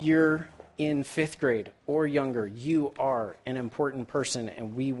you're in 5th grade or younger, you are an important person,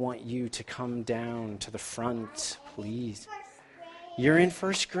 and we want you to come down to the front, please. You're in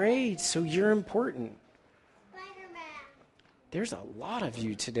 1st grade, so you're important. There's a lot of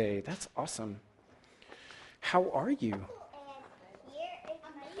you today. That's awesome. How are you?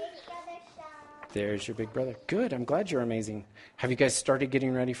 There's your big brother. Good. I'm glad you're amazing. Have you guys started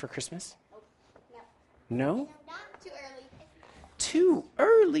getting ready for Christmas? No? Too early. Too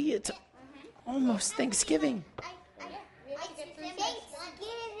early? It's almost Thanksgiving.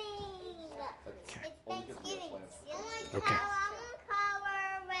 Okay.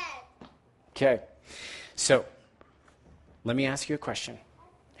 Okay. So, let me ask you a question.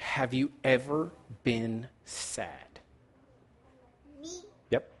 Have you ever been sad? Me?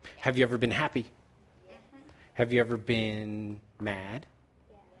 Yep. Have you ever been happy? Have you ever been mad?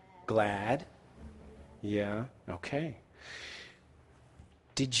 Glad? Yeah. Okay.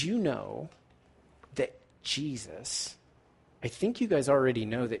 Did you know that Jesus, I think you guys already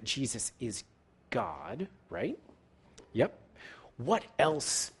know that Jesus is God, right? Yep. What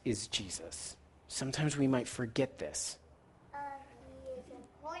else is Jesus? Sometimes we might forget this. He is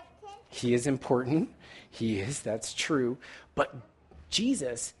important. He is important. He is, that's true. But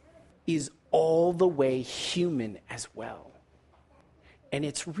Jesus is all the way human as well. And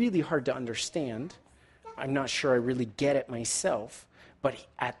it's really hard to understand. I'm not sure I really get it myself. But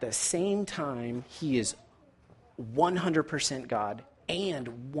at the same time, he is 100% God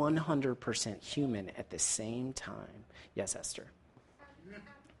and 100% human at the same time. Yes, Esther?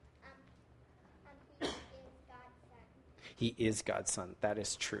 He is God's son. That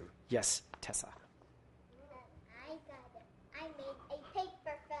is true. Yes, Tessa? I made a paper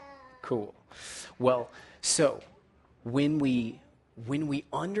phone. Cool. Well, so when we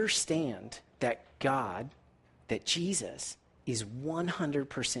understand that God, that Jesus is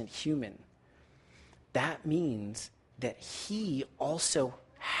 100% human, that means that he also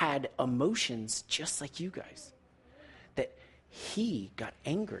had emotions just like you guys. That he got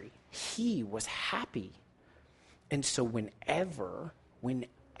angry. He was happy. And so whenever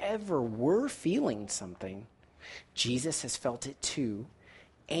we're feeling something, Jesus has felt it too,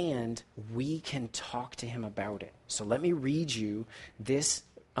 and we can talk to him about it. So let me read you this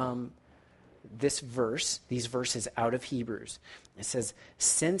verse, these verses out of Hebrews. It says,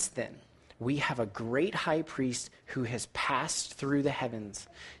 "Since then, we have a great high priest who has passed through the heavens,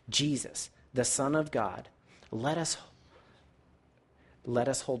 Jesus, the Son of God. Let us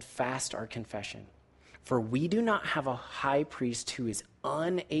hold fast our confession. For we do not have a high priest who is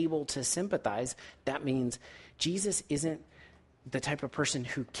unable to sympathize." That means Jesus isn't the type of person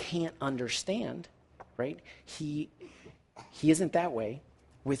who can't understand, right? He isn't that way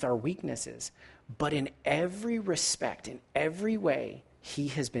with our weaknesses. But in every respect, in every way, he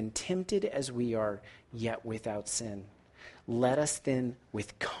has been tempted as we are, yet without sin. Let us then,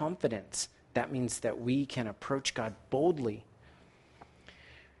 with confidence, that means that we can approach God boldly,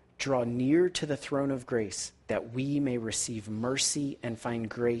 draw near to the throne of grace, that we may receive mercy and find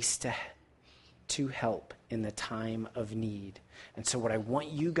grace to help in the time of need. And so what I want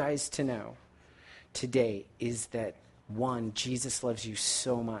you guys to know today is that, one, Jesus loves you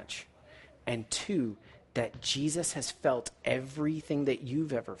so much. And two, that Jesus has felt everything that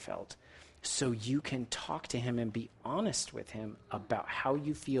you've ever felt. So you can talk to him and be honest with him about how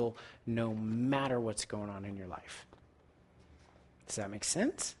you feel no matter what's going on in your life. Does that make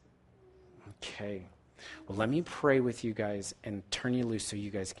sense? Okay. Well, let me pray with you guys and turn you loose so you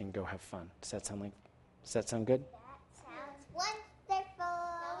guys can go have fun. Does that sound good? That sounds wonderful.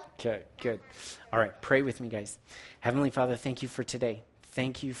 Okay, good. All right, pray with me, guys. Heavenly Father, thank you for today.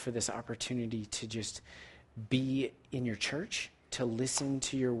 Thank you for this opportunity to just be in your church, to listen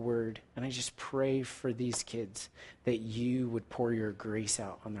to your word. And I just pray for these kids that you would pour your grace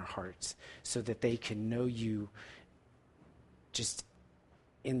out on their hearts so that they can know you just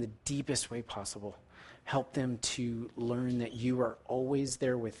in the deepest way possible. Help them to learn that you are always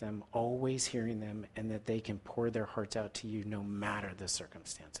there with them, always hearing them, and that they can pour their hearts out to you no matter the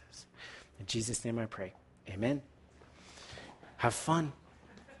circumstances. In Jesus' name I pray. Amen. Have fun.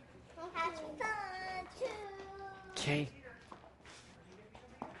 Have fun too. Okay.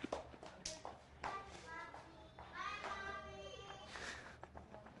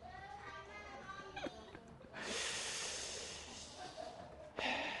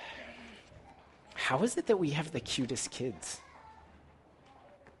 How is it that we have the cutest kids?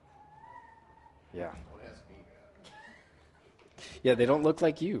 Yeah. Yeah, they don't look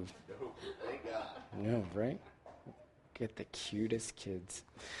like you. No, right? Get the cutest kids.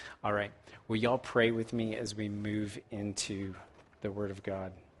 All right. Will y'all pray with me as we move into the Word of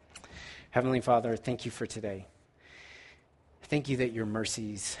God? Heavenly Father, thank you for today. Thank you that your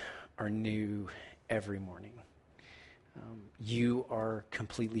mercies are new every morning. You are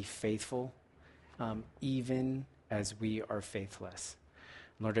completely faithful, even as we are faithless.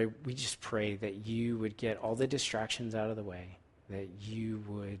 Lord, we just pray that you would get all the distractions out of the way, that you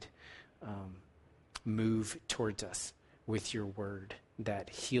would move towards us with your word that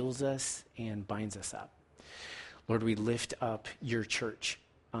heals us and binds us up. Lord, we lift up your church,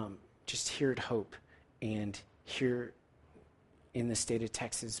 just here at Hope and here in the state of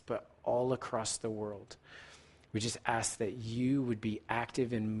Texas, but all across the world. We just ask that you would be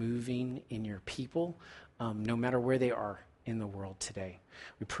active and moving in your people, no matter where they are in the world today.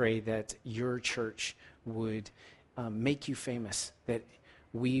 We pray that your church would make you famous, that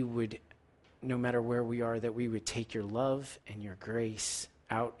we would, no matter where we are, that we would take your love and your grace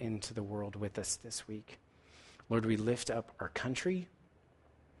out into the world with us this week. Lord, we lift up our country.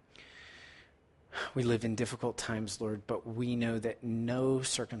 We live in difficult times, Lord, but we know that no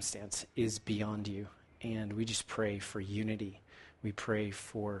circumstance is beyond you. And we just pray for unity. We pray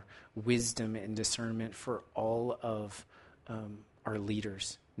for wisdom and discernment for all of our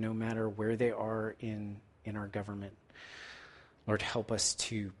leaders, no matter where they are in our government. Lord, help us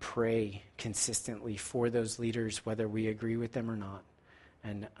to pray consistently for those leaders, whether we agree with them or not.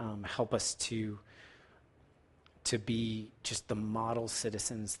 And help us to be just the model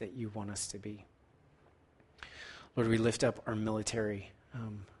citizens that you want us to be. Lord, we lift up our military.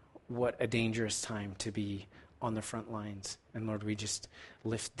 What a dangerous time to be on the front lines. And Lord, we just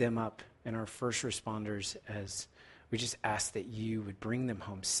lift them up and our first responders as we just ask that you would bring them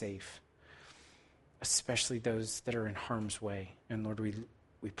home safe, especially those that are in harm's way. And Lord,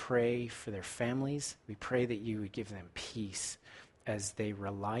 we pray for their families. We pray that you would give them peace as they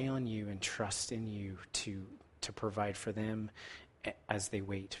rely on you and trust in you to provide for them as they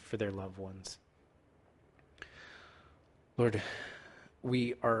wait for their loved ones. Lord,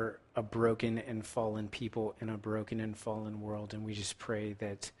 we are a broken and fallen people in a broken and fallen world, and we just pray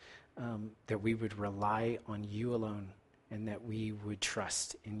that that we would rely on you alone and that we would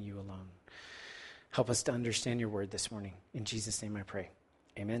trust in you alone. Help us to understand your word this morning. In Jesus' name I pray.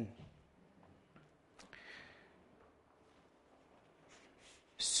 Amen.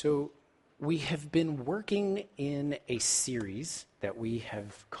 So we have been working in a series that we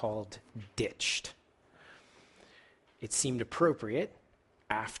have called Ditched. It seemed appropriate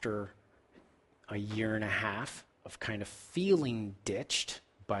after a year and a half of kind of feeling ditched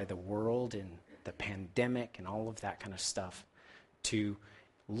by the world and the pandemic and all of that kind of stuff to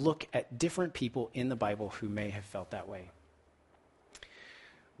look at different people in the Bible who may have felt that way.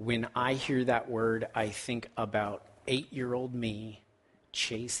 When I hear that word, I think about 8-year-old me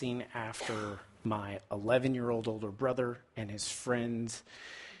chasing after my 11-year-old older brother and his friends,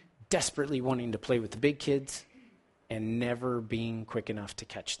 desperately wanting to play with the big kids and never being quick enough to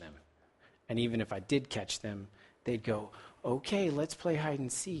catch them. And even if I did catch them, they'd go, "Okay, let's play hide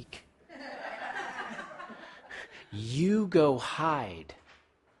and seek." You go hide.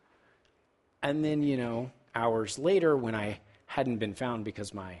 And then, hours later, when I hadn't been found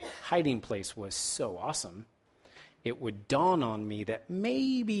because my hiding place was so awesome, it would dawn on me that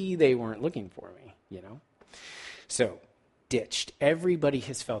maybe they weren't looking for me, So, ditched. Everybody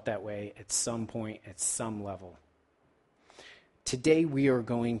has felt that way at some point, at some level. Today we are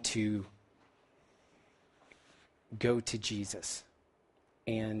going to go to Jesus,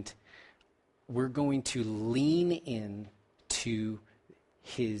 and we're going to lean in to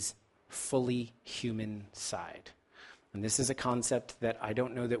his fully human side. And this is a concept that I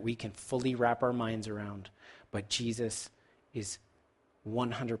don't know that we can fully wrap our minds around, but Jesus is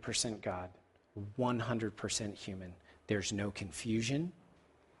 100% God, 100% human. There's no confusion.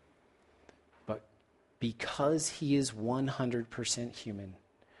 But because he is 100% human,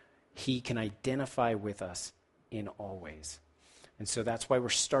 he can identify with us in all ways. And so that's why we're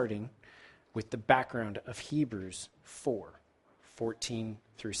starting with the background of Hebrews 4:14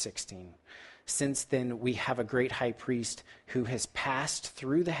 through 16. Since then, we have a great high priest who has passed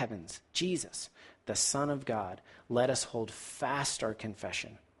through the heavens, Jesus, the Son of God. Let us hold fast our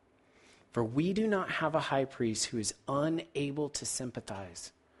confession. For we do not have a high priest who is unable to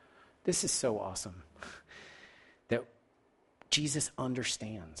sympathize. This is so awesome that Jesus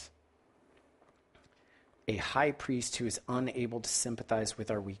understands. A high priest who is unable to sympathize with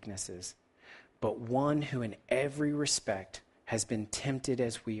our weaknesses, but one who in every respect has been tempted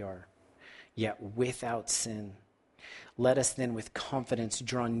as we are, yet without sin. Let us then with confidence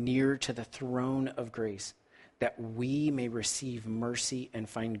draw near to the throne of grace, that we may receive mercy and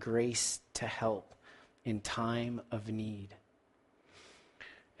find grace to help in time of need.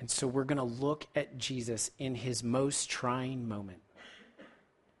 And so we're going to look at Jesus in his most trying moment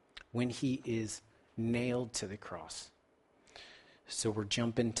when he is nailed to the cross. So we're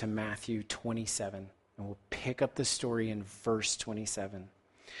jumping to Matthew 27, and we'll pick up the story in verse 27.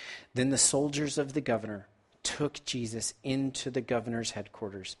 Then the soldiers of the governor took Jesus into the governor's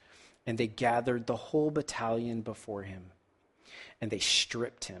headquarters, and they gathered the whole battalion before him. And they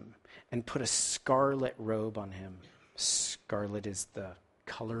stripped him and put a scarlet robe on him. Scarlet is the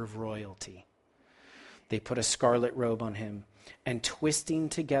color of royalty. They put a scarlet robe on him, and twisting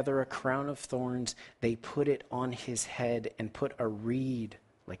together a crown of thorns, they put it on his head and put a reed,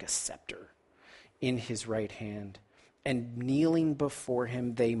 like a scepter, in his right hand. And kneeling before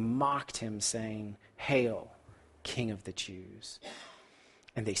him, they mocked him, saying, "Hail, King of the Jews."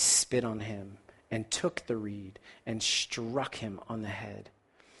 And they spit on him and took the reed and struck him on the head.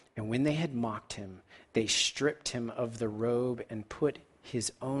 And when they had mocked him, they stripped him of the robe and put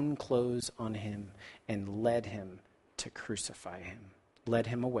his own clothes on him and led him away to crucify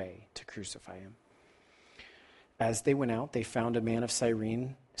him. As they went out, they found a man of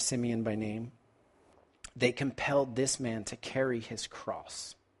Cyrene, Simeon by name. They compelled this man to carry his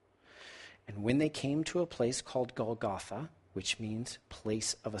cross. And when they came to a place called Golgotha, which means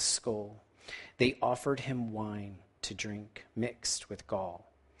place of a skull, they offered him wine to drink mixed with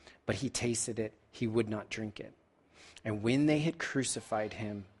gall. But he tasted it, he would not drink it. And when they had crucified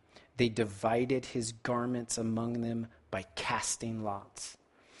him, they divided his garments among them by casting lots.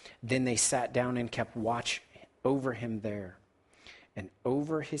 Then they sat down and kept watch over him there. And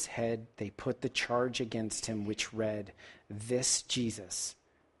over his head they put the charge against him, which read, "This Jesus,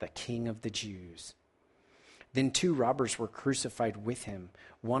 the King of the Jews." Then 2 robbers were crucified with him,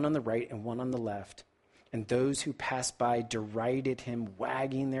 one on the right and one on the left. And those who passed by derided him,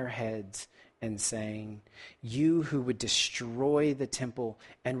 wagging their heads and saying, "You who would destroy the temple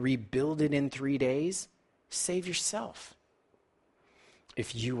and rebuild it in 3 days, save yourself.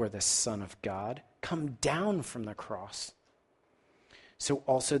 If you are the Son of God, come down from the cross." So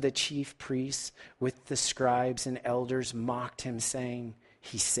also the chief priests with the scribes and elders mocked him, saying,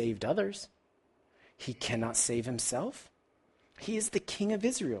 "He saved others. He cannot save himself. He is the King of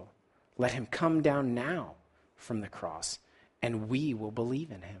Israel. Let him come down now from the cross, and we will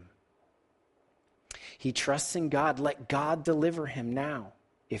believe in him. He trusts in God. Let God deliver him now,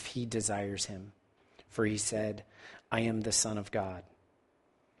 if he desires him. For he said, 'I am the Son of God.'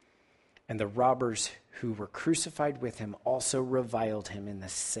 And the robbers who were crucified with him also reviled him in the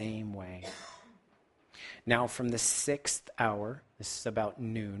same way. Now from the 6th hour, this is about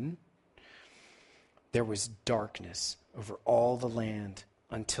noon, there was darkness over all the land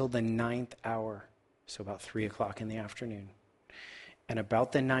until the 9th hour, so about 3 o'clock in the afternoon. And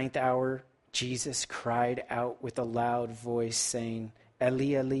about the 9th hour, Jesus cried out with a loud voice, saying,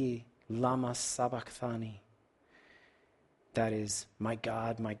 'Eli, Eli, lama sabachthani?' That is, my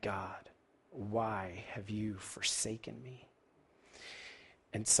God, why have you forsaken me?"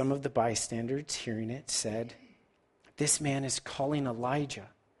 And some of the bystanders, hearing it, said, "This man is calling Elijah."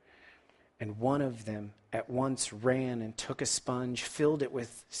 And one of them at once ran and took a sponge, filled it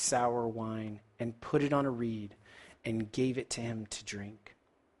with sour wine, and put it on a reed, and gave it to him to drink.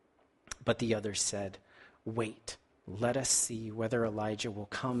 But the others said, "Wait, let us see whether Elijah will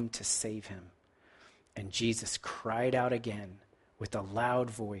come to save him." And Jesus cried out again with a loud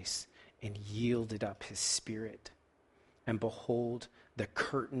voice and yielded up his spirit. And behold, the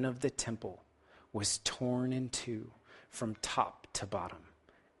curtain of the temple was torn in two from top to bottom,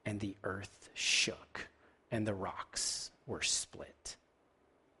 and the earth shook, and the rocks were split.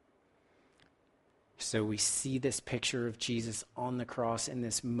 So we see this picture of Jesus on the cross in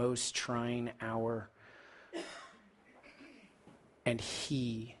this most trying hour, and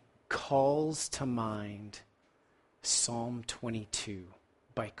he calls to mind Psalm 22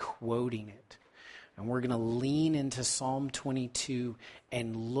 by quoting it. And we're going to lean into Psalm 22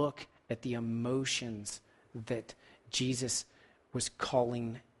 and look at the emotions that Jesus was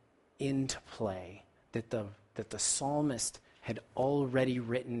calling into play, that the psalmist had already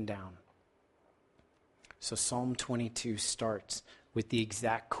written down. So Psalm 22 starts with the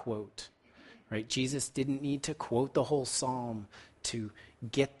exact quote, right? Jesus didn't need to quote the whole psalm to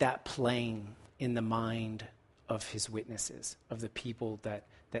get that playing in the mind of his witnesses, of the people that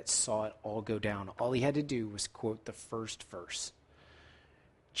saw it all go down. All he had to do was quote the first verse.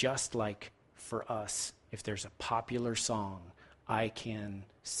 Just like for us, if there's a popular song, I can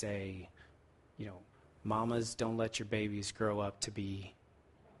say, mamas, don't let your babies grow up to be,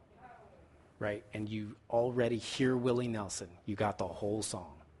 right? And you already hear Willie Nelson. You got the whole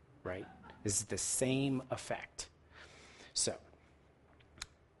song, right? This is the same effect. So,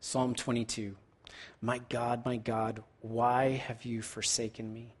 Psalm 22. My God, why have you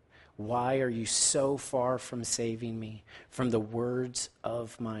forsaken me? Why are you so far from saving me from the words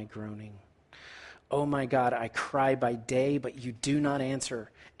of my groaning? Oh my God, I cry by day, but you do not answer,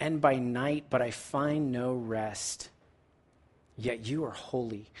 and by night, but I find no rest. Yet you are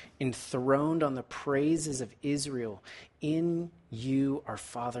holy, enthroned on the praises of Israel. In you our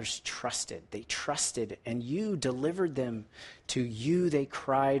fathers trusted. They trusted, and you delivered them. To you they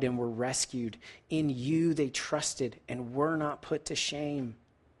cried and were rescued. In you they trusted and were not put to shame.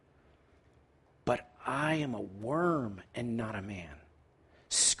 But I am a worm and not a man,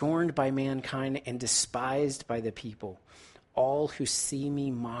 scorned by mankind and despised by the people. All who see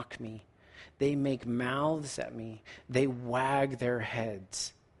me mock me. They make mouths at me. They wag their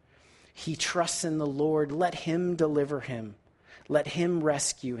heads. He trusts in the Lord. Let him deliver him. Let him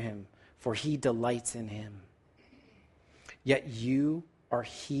rescue him, for he delights in him. Yet you are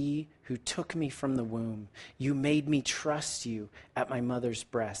he who took me from the womb. You made me trust you at my mother's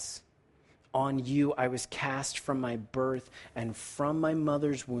breasts. On you I was cast from my birth, and from my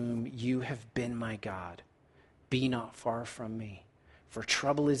mother's womb you have been my God. Be not far from me, for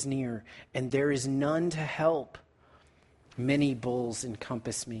trouble is near, and there is none to help. Many bulls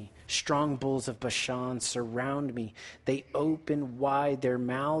encompass me. Strong bulls of Bashan surround me. They open wide their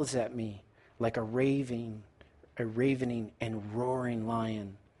mouths at me like a ravening and roaring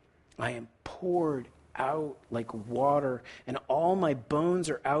lion. I am poured out like water, and all my bones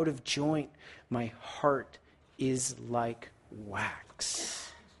are out of joint. My heart is like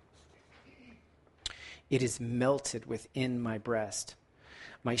wax. It is melted within my breast.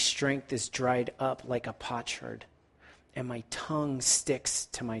 My strength is dried up like a potsherd, and my tongue sticks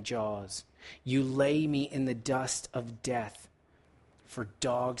to my jaws. You lay me in the dust of death, for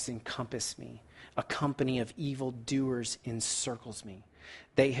dogs encompass me. A company of evildoers encircles me.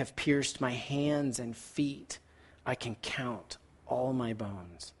 They have pierced my hands and feet. I can count all my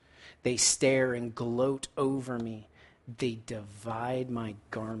bones. They stare and gloat over me. They divide my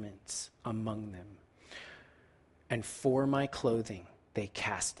garments among them. And for my clothing, they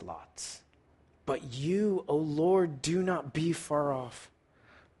cast lots. But you, O Lord, do not be far off.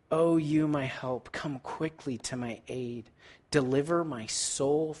 O you, my help, come quickly to my aid. Deliver my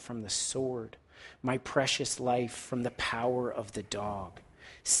soul from the sword, my precious life from the power of the dog.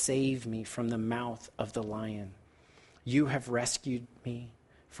 Save me from the mouth of the lion. You have rescued me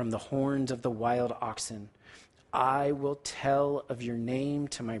from the horns of the wild oxen. I will tell of your name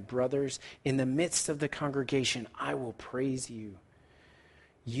to my brothers. In the midst of the congregation, I will praise you.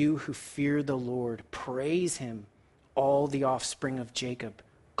 You who fear the Lord, praise him. All the offspring of Jacob,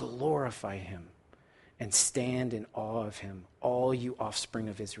 glorify him. And stand in awe of him, all you offspring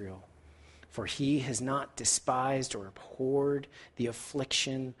of Israel. For he has not despised or abhorred the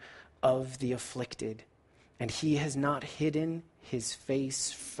affliction of the afflicted, and he has not hidden his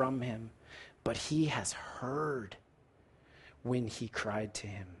face from him, but he has heard when he cried to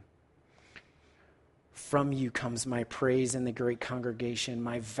him. From you comes my praise in the great congregation.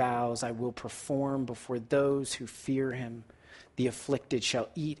 My vows I will perform before those who fear him. The afflicted shall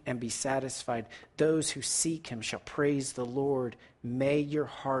eat and be satisfied. Those who seek him shall praise the Lord. May your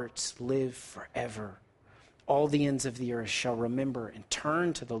hearts live forever. All the ends of the earth shall remember and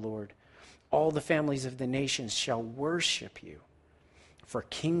turn to the Lord. All the families of the nations shall worship you. For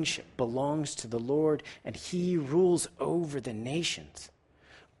kingship belongs to the Lord, and he rules over the nations.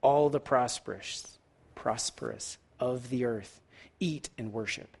 All the prosperous of the earth eat and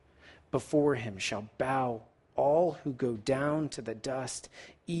worship. Before him shall bow all who go down to the dust,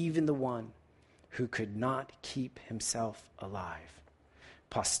 even the one who could not keep himself alive.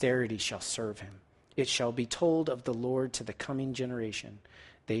 Posterity shall serve him. It shall be told of the Lord to the coming generation.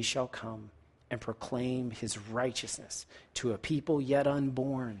 They shall come and proclaim his righteousness to a people yet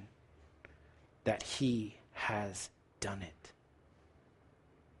unborn, that he has done it.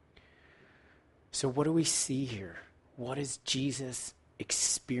 So what do we see here? What is Jesus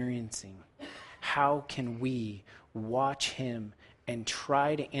experiencing? How can we watch him and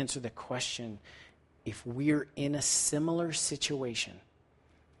try to answer the question, if we're in a similar situation,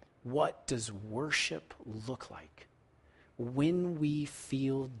 what does worship look like? When we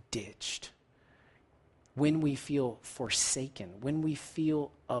feel ditched, when we feel forsaken, when we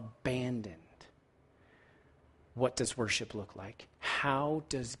feel abandoned, what does worship look like? How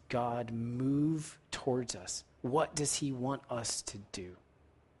does God move towards us? What does he want us to do?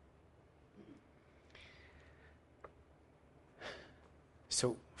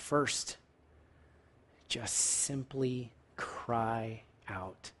 So first, just simply cry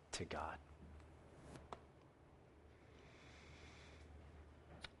out to God.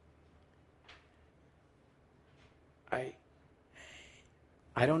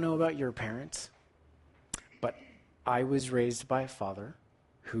 I don't know about your parents, but I was raised by a father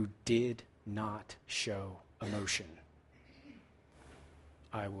who did not show emotion.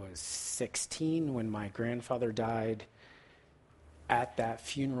 I was 16 when my grandfather died. At that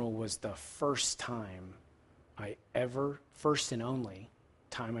funeral was the first and only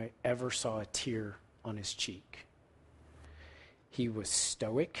time I ever saw a tear on his cheek. He was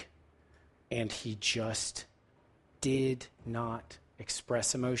stoic, and he just did not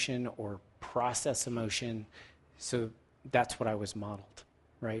express emotion or process emotion. So that's what I was modeled,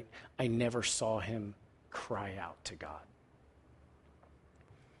 right? I never saw him cry out to God.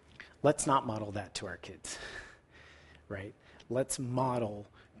 Let's not model that to our kids, right? Let's model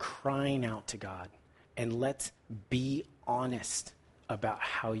crying out to God, and let's be honest about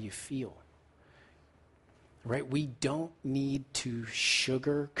how you feel, right? We don't need to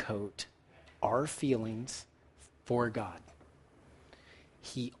sugarcoat our feelings for God.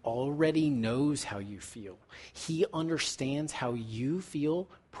 He already knows how you feel. He understands how you feel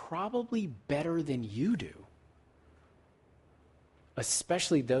probably better than you do.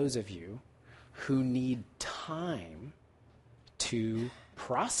 Especially those of you who need time to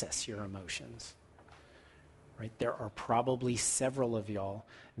process your emotions. Right? There are probably several of y'all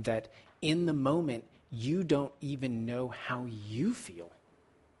that in the moment you don't even know how you feel.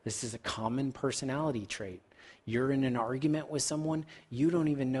 This is a common personality trait. You're in an argument with someone, you don't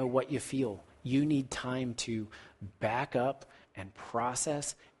even know what you feel. You need time to back up and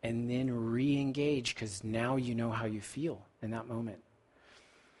process and then re-engage, because now you know how you feel in that moment.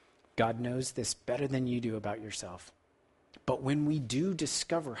 God knows this better than you do about yourself. But when we do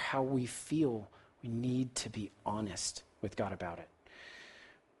discover how we feel, we need to be honest with God about it.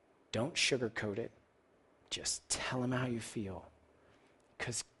 Don't sugarcoat it. Just tell him how you feel,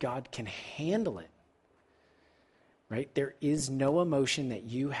 because God can handle it. Right? There is no emotion that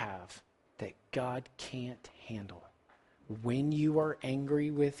you have that God can't handle. When you are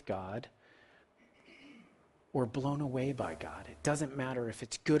angry with God or blown away by God, it doesn't matter if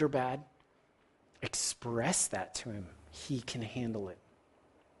it's good or bad. Express that to him. He can handle it.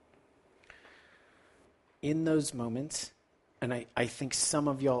 In those moments, and I think some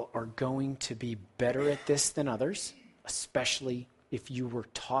of y'all are going to be better at this than others, especially if you were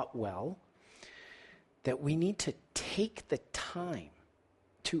taught well, that we need to take the time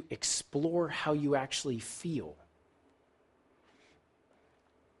to explore how you actually feel.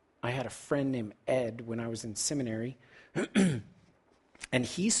 I had a friend named Ed when I was in seminary, and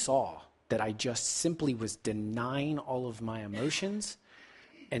he saw that I just simply was denying all of my emotions,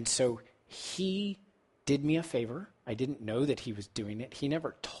 and so he did me a favor. I didn't know that he was doing it. He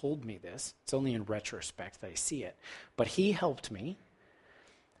never told me this. It's only in retrospect that I see it. But he helped me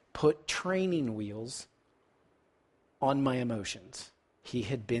put training wheels on my emotions. He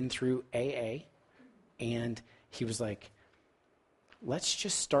had been through AA, and he was like, let's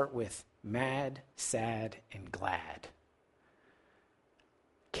just start with mad, sad, and glad.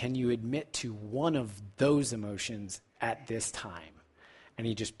 Can you admit to one of those emotions at this time? And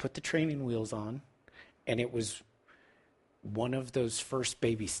he just put the training wheels on, and it was one of those first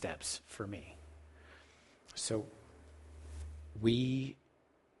baby steps for me. So we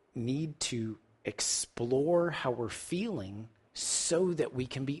need to explore how we're feeling so that we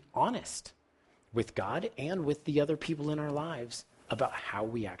can be honest with God and with the other people in our lives about how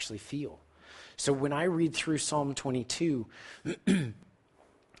we actually feel. So when I read through Psalm 22,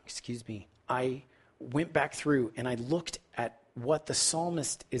 I went back through and I looked at what the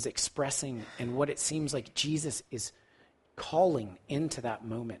psalmist is expressing and what it seems like Jesus is calling into that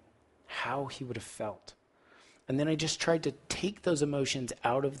moment, how he would have felt. And then I just tried to take those emotions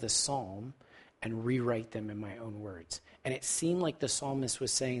out of the psalm and rewrite them in my own words. And it seemed like the psalmist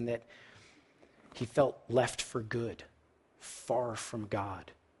was saying that he felt left for good, far from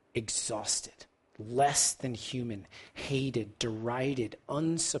God, exhausted, less than human, hated, derided,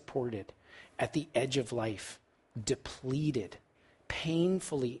 unsupported, at the edge of life, depleted,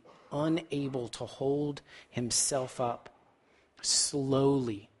 painfully unable to hold himself up,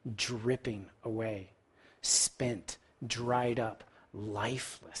 slowly dripping away, spent, dried up,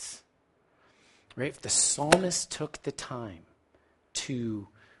 lifeless. Right? If the psalmist took the time to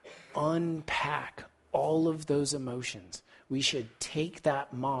unpack all of those emotions, we should take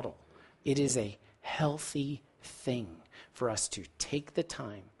that model. It is a healthy thing for us to take the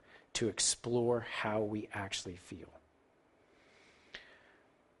time to explore how we actually feel.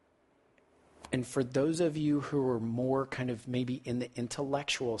 And for those of you who are more kind of maybe in the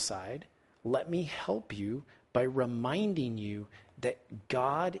intellectual side, let me help you by reminding you that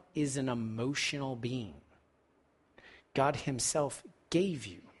God is an emotional being. God himself gave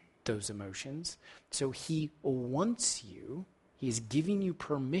you those emotions. So he wants you, he is giving you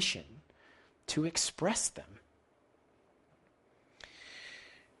permission to express them.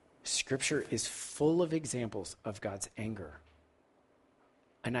 Scripture is full of examples of God's anger.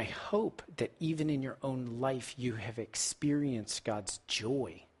 And I hope that even in your own life, you have experienced God's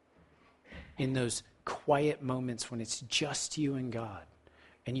joy in those quiet moments when it's just you and God,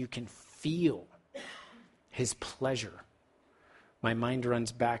 and you can feel his pleasure. My mind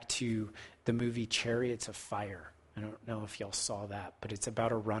runs back to the movie Chariots of Fire. I don't know if y'all saw that, but it's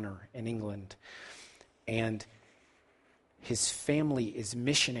about a runner in England. And his family is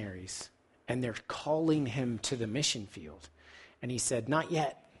missionaries, and they're calling him to the mission field. And he said, "Not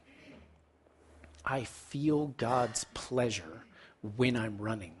yet. I feel God's pleasure when I'm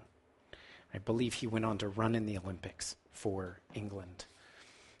running." I believe he went on to run in the Olympics for England.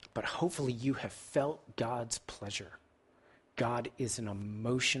 But hopefully you have felt God's pleasure. God is an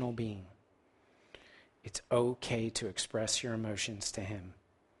emotional being. It's okay to express your emotions to him.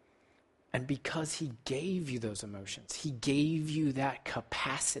 And because he gave you those emotions, he gave you that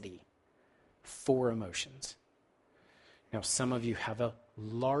capacity for emotions. Now, some of you have a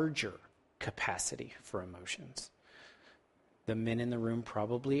larger capacity for emotions. The men in the room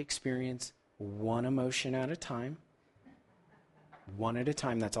probably experience one emotion at a time. One at a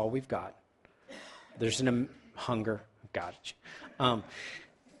time, that's all we've got. There's hunger. Got it.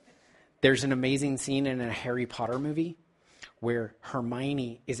 There's an amazing scene in a Harry Potter movie where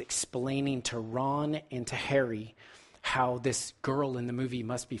Hermione is explaining to Ron and to Harry how this girl in the movie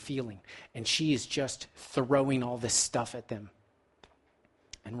must be feeling. And she is just throwing all this stuff at them.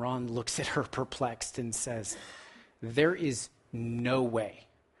 And Ron looks at her perplexed and says, "There is no way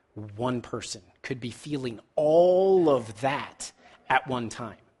one person could be feeling all of that at one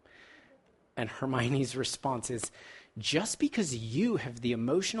time." And Hermione's response is, "Just because you have the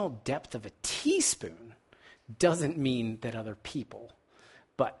emotional depth of a teaspoon doesn't mean that other people."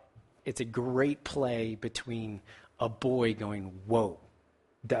 But it's a great play between a boy going, "Whoa,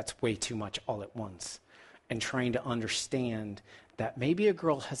 that's way too much all at once," and trying to understand that maybe a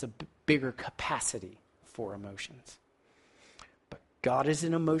girl has a bigger capacity for emotions. But God is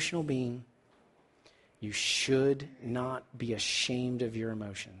an emotional being. You should not be ashamed of your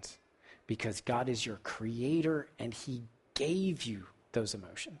emotions because God is your creator and he gave you those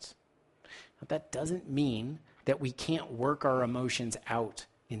emotions. Now, that doesn't mean that we can't work our emotions out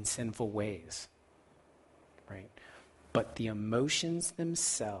in sinful ways, right? But the emotions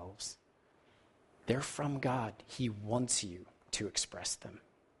themselves, they're from God. He wants you to express them.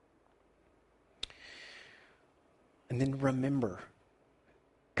 And then remember,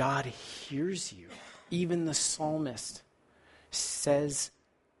 God hears you. Even the psalmist says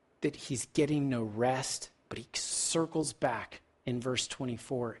that he's getting no rest, but he circles back in verse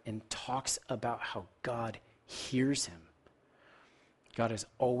 24 and talks about how God hears him. God is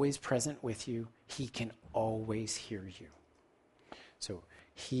always present with you. He can always hear you. So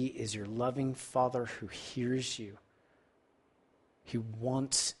he is your loving Father who hears you. He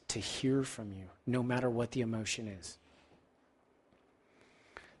wants to hear from you, no matter what the emotion is.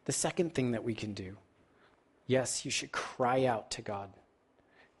 The second thing that we can do, yes, you should cry out to God.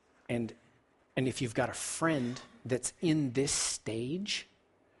 And if you've got a friend that's in this stage,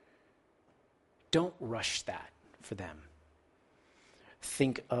 don't rush that for them.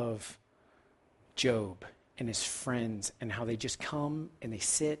 Think of Job and his friends and how they just come and they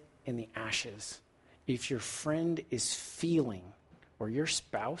sit in the ashes. If your friend is feeling, or your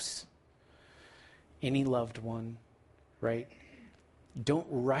spouse, any loved one, right? Don't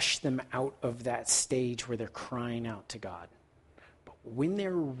rush them out of that stage where they're crying out to God. But when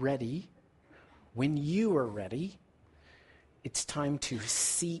they're ready, when you are ready, it's time to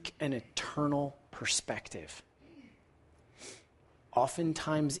seek an eternal perspective.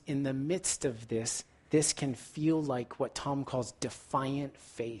 Oftentimes in the midst of this can feel like what Tom calls defiant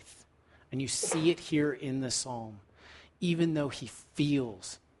faith. And you see it here in the psalm. Even though he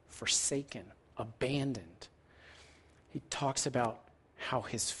feels forsaken, abandoned, he talks about how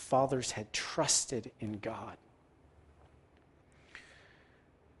his fathers had trusted in God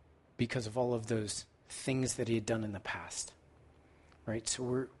because of all of those things that he had done in the past, right?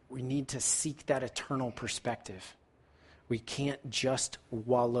 So we need to seek that eternal perspective. We can't just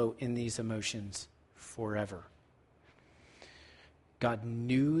wallow in these emotions forever. God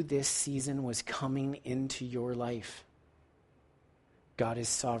knew this season was coming into your life. God is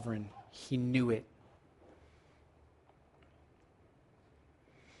sovereign. He knew it.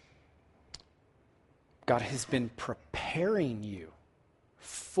 God has been preparing you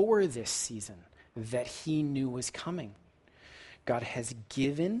for this season that he knew was coming. God has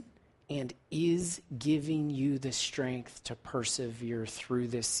given and is giving you the strength to persevere through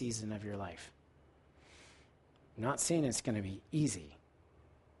this season of your life. I'm not saying it's going to be easy.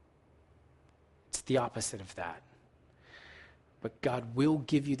 It's the opposite of that. But God will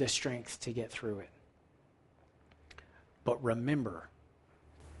give you the strength to get through it. But remember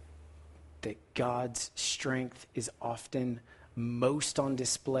that God's strength is often most on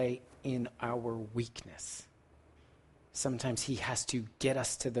display in our weakness. Sometimes he has to get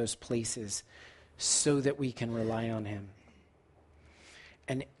us to those places so that we can rely on him.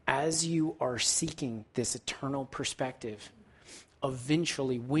 And as you are seeking this eternal perspective,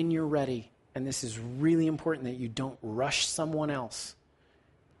 eventually when you're ready, and this is really important that you don't rush someone else,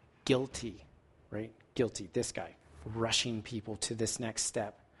 guilty, right? Guilty, this guy, rushing people to this next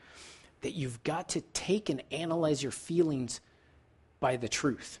step, that you've got to take and analyze your feelings by the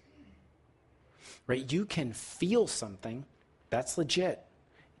truth. Right? You can feel something, that's legit.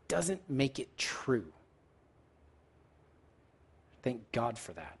 It doesn't make it true. Thank God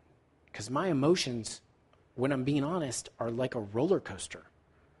for that. Because my emotions, when I'm being honest, are like a roller coaster.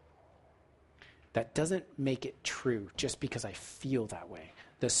 That doesn't make it true just because I feel that way.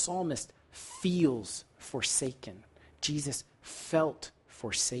 The psalmist feels forsaken. Jesus felt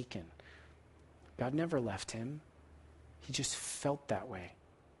forsaken. God never left him. He just felt that way.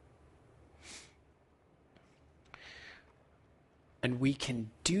 And we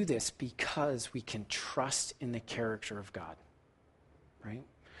can do this because we can trust in the character of God, right?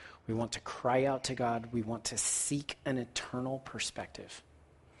 We want to cry out to God. We want to seek an eternal perspective.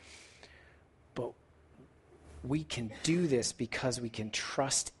 But we can do this because we can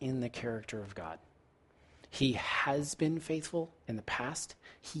trust in the character of God. He has been faithful in the past.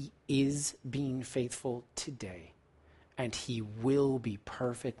 He is being faithful today. And he will be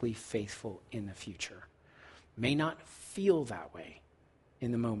perfectly faithful in the future. May not feel that way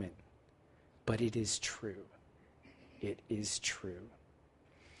in the moment, but it is true. It is true.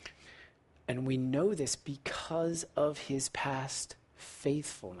 And we know this because of his past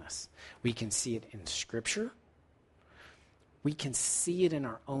faithfulness. We can see it in Scripture. We can see it in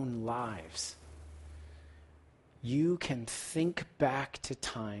our own lives. You can think back to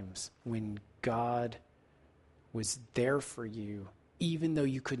times when God was there for you, even though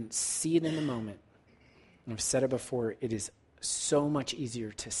you couldn't see it in the moment. And I've said it before, it is so much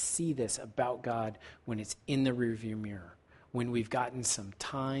easier to see this about God when it's in the rearview mirror. When we've gotten some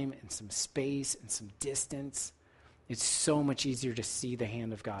time and some space and some distance, it's so much easier to see the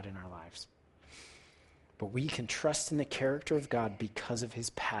hand of God in our lives. But we can trust in the character of God because of his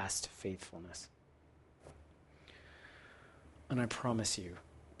past faithfulness. And I promise you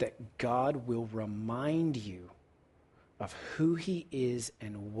that God will remind you of who he is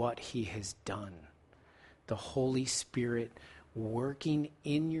and what he has done. The Holy Spirit working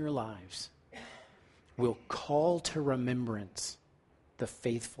in your lives will call to remembrance the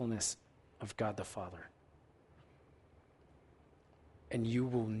faithfulness of God the Father. And you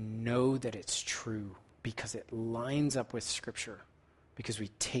will know that it's true because it lines up with Scripture, because we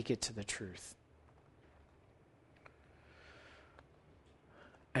take it to the truth.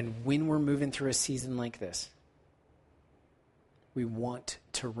 And when we're moving through a season like this, we want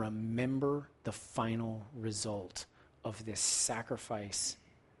to remember the final result of this sacrifice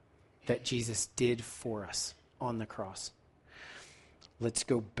that Jesus did for us on the cross. Let's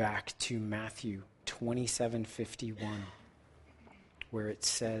go back to Matthew 27:51, where it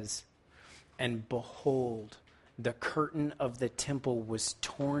says, "And behold, the curtain of the temple was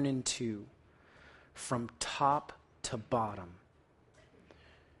torn in two from top to bottom."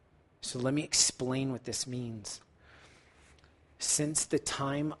 So let me explain what this means. Since the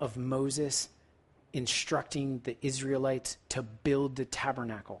time of Moses instructing the Israelites to build the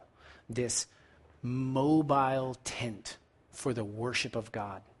tabernacle, this mobile tent for the worship of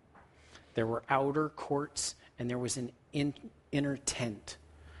God, there were outer courts and there was an inner tent.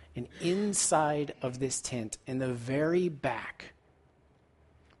 And inside of this tent, in the very back,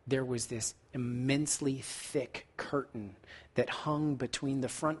 there was this immensely thick curtain that hung between the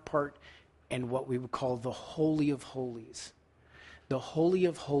front part and what we would call the Holy of Holies. The Holy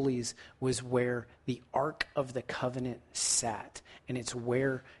of Holies was where the Ark of the Covenant sat. And it's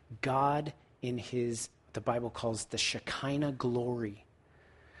where God in his, the Bible calls the Shekinah glory,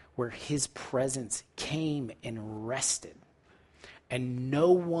 where his presence came and rested. And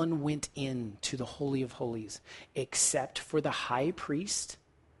no one went into the Holy of Holies except for the high priest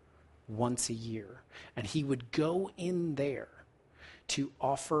once a year. And he would go in there to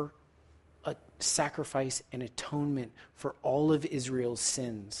offer a sacrifice and atonement for all of Israel's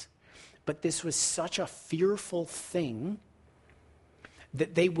sins. But this was such a fearful thing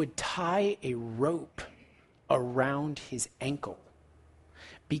that they would tie a rope around his ankle.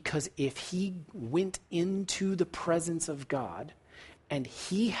 Because if he went into the presence of God and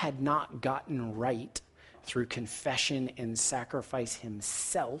he had not gotten right through confession and sacrifice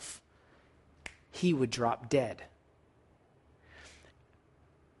himself, he would drop dead.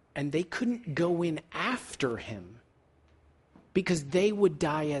 And they couldn't go in after him because they would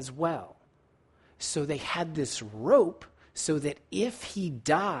die as well. So they had this rope so that if he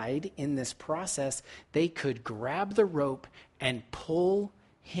died in this process, they could grab the rope and pull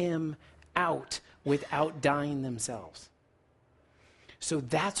him out without dying themselves. So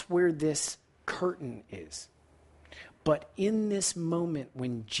that's where this curtain is. But in this moment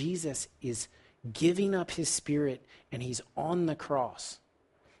when Jesus is giving up his spirit and he's on the cross,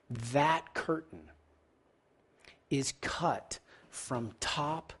 that curtain is cut from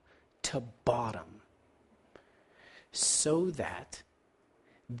top to bottom so that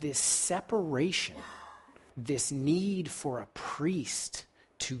this separation, this need for a priest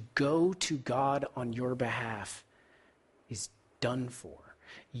to go to God on your behalf is done for.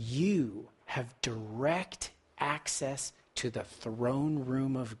 You have direct access to the throne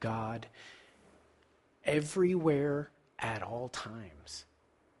room of God everywhere at all times.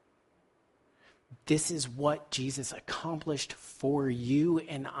 This is what Jesus accomplished for you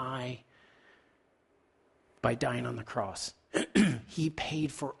and I by dying on the cross. He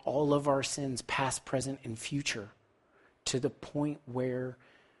paid for all of our sins, past, present, and future, to the point where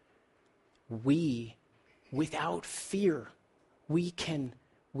we, without fear, we can,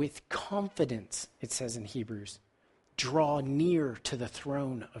 with confidence, it says in Hebrews, draw near to the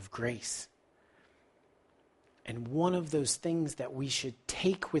throne of grace. And one of those things that we should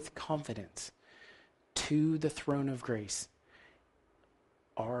take with confidence to the throne of grace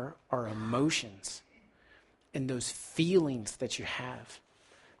are our emotions and those feelings that you have.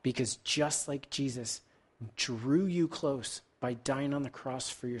 Because just like Jesus drew you close by dying on the cross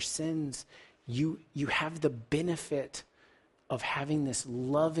for your sins, you have the benefit of having this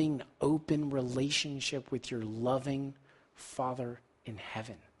loving, open relationship with your loving Father in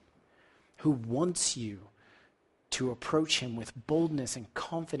heaven, who wants you to approach him with boldness and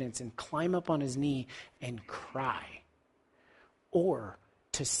confidence and climb up on his knee and cry, or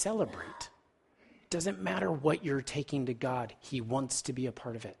to celebrate. Doesn't matter what you're taking to God, he wants to be a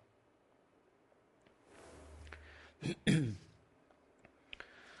part of it.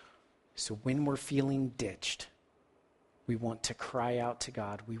 So when we're feeling ditched, we want to cry out to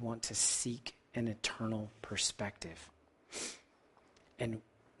God. We want to seek an eternal perspective. And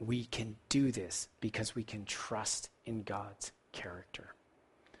we can do this because we can trust in God's character.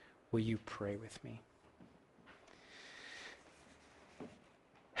 Will you pray with me?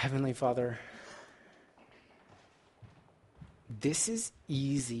 Heavenly Father, this is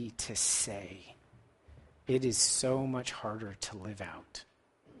easy to say. It is so much harder to live out.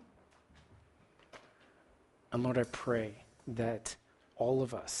 And Lord, I pray that all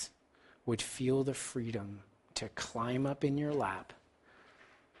of us would feel the freedom to climb up in your lap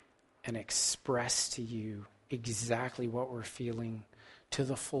and express to you exactly what we're feeling, to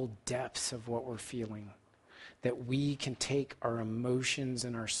the full depths of what we're feeling. That we can take our emotions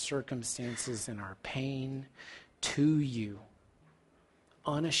and our circumstances and our pain to you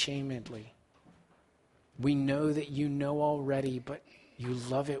unashamedly. We know that you know already, but you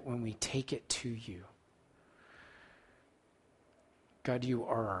love it when we take it to you. God, you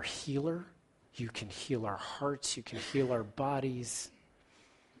are our healer. You can heal our hearts. You can heal our bodies.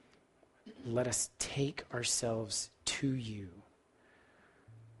 Let us take ourselves to you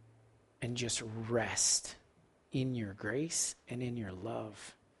and just rest in your grace and in your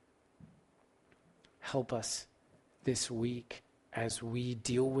love. Help us this week as we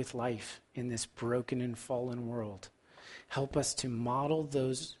deal with life in this broken and fallen world. Help us to model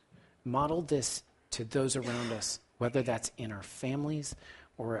this to those around us, whether that's in our families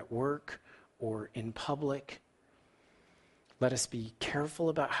or at work or in public. Let us be careful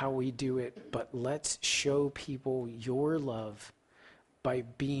about how we do it, but let's show people your love by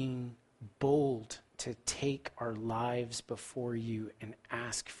being bold to take our lives before you and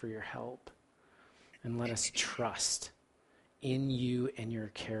ask for your help. And let us trust in you and your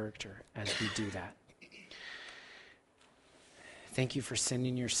character as we do that. Thank you for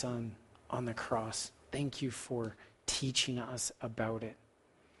sending your Son on the cross. Thank you for teaching us about it.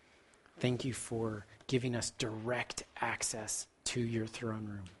 Thank you for giving us direct access to your throne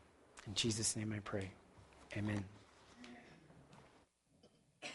room. In Jesus' name I pray. Amen.